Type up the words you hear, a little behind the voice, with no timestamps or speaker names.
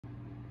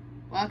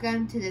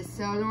Welcome to the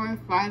Solar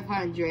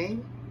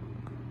 500.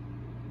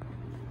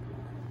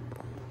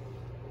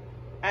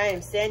 I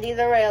am Sandy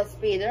the Rail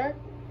Speeder,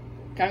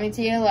 coming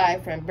to you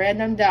live from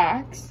Brandon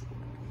Docks.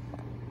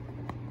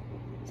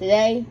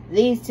 Today,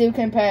 these two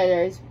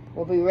competitors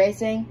will be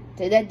racing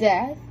to the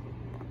death.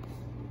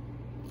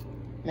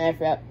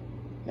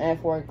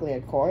 Metaphorically,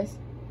 of course.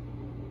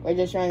 We're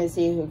just trying to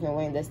see who can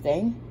win this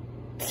thing.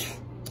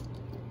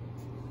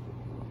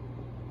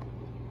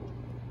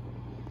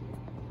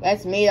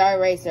 Let's meet our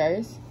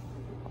racers.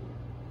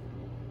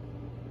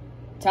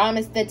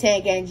 Thomas the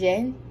Tank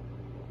Engine.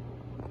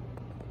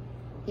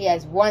 He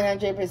has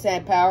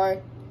 100%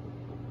 power,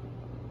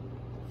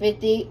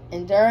 50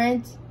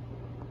 endurance,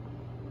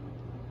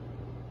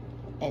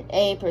 and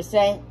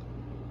 8%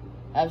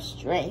 of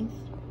strength.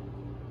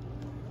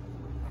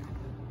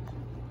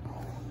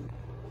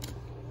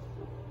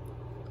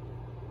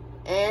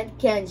 And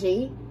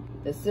Kenji,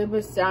 the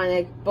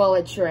supersonic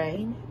bullet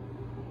train.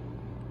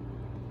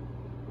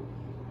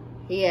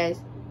 He has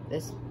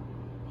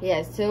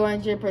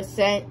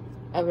 200%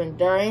 of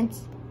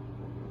endurance,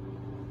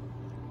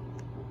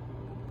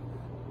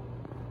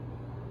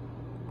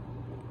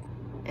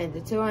 and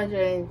the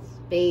 200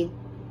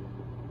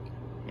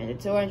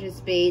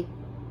 speed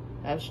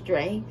of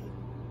strength,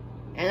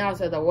 and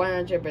also the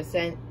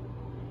 100%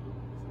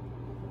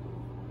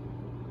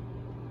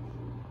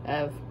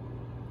 of,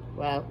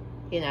 well,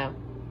 you know,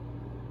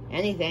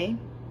 anything,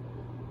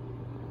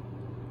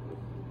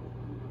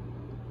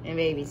 and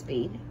maybe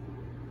speed.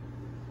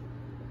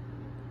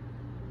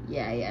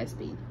 Yeah,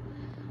 speed.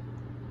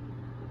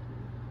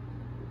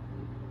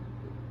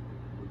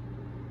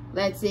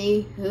 Let's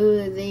see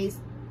who these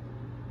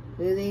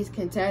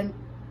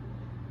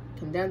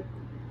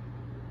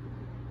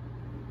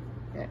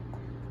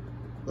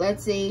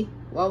Let's see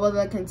what will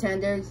the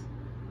contenders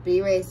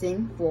be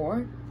racing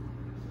for.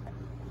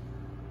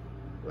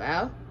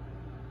 Well,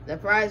 the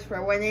prize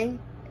for winning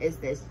is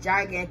this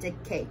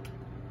gigantic cake,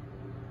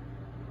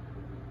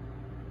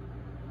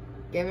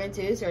 given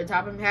to Sir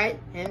Topham Hatt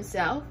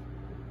himself.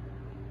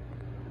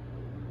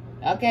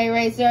 Okay,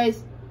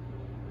 racers,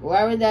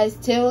 whoever does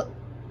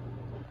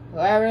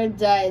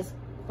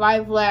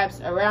 5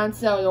 laps around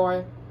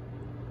Sodor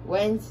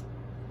wins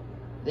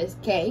that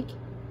cake.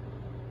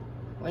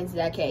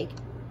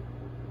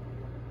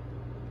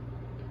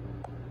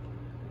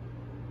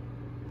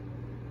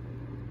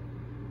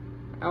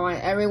 I want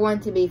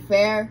everyone to be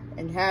fair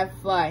and have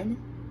fun.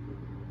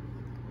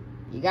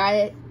 You got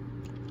it?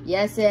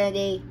 Yes,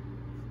 Andy.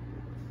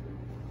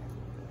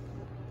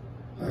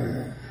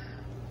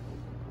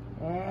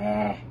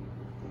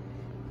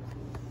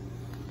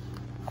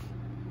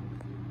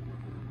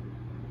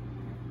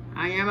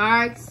 On your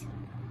marks,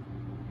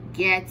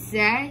 get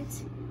set,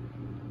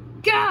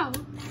 go!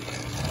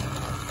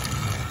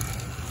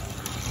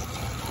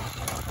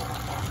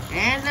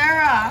 And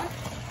they're off.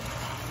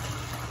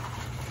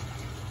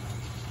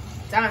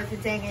 Thomas the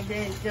Tank Engine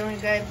is doing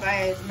good by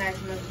his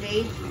maximum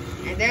speed.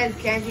 And there's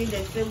Kenji,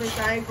 the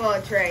supersonic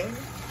bullet train.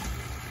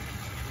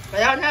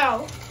 But oh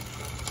no,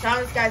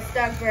 Thomas got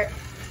stuck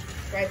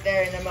right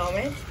there in a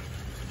moment.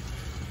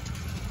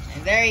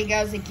 And there he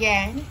goes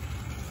again.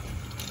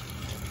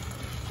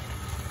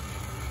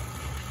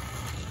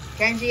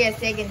 Kenji has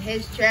taken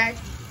his track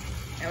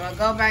and will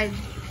go by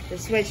the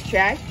switch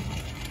track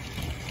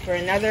for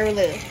another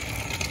loop.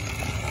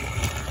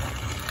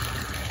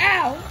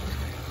 Ow!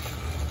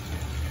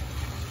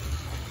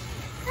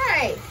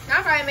 Hey,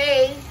 not by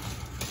me.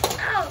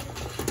 Ow!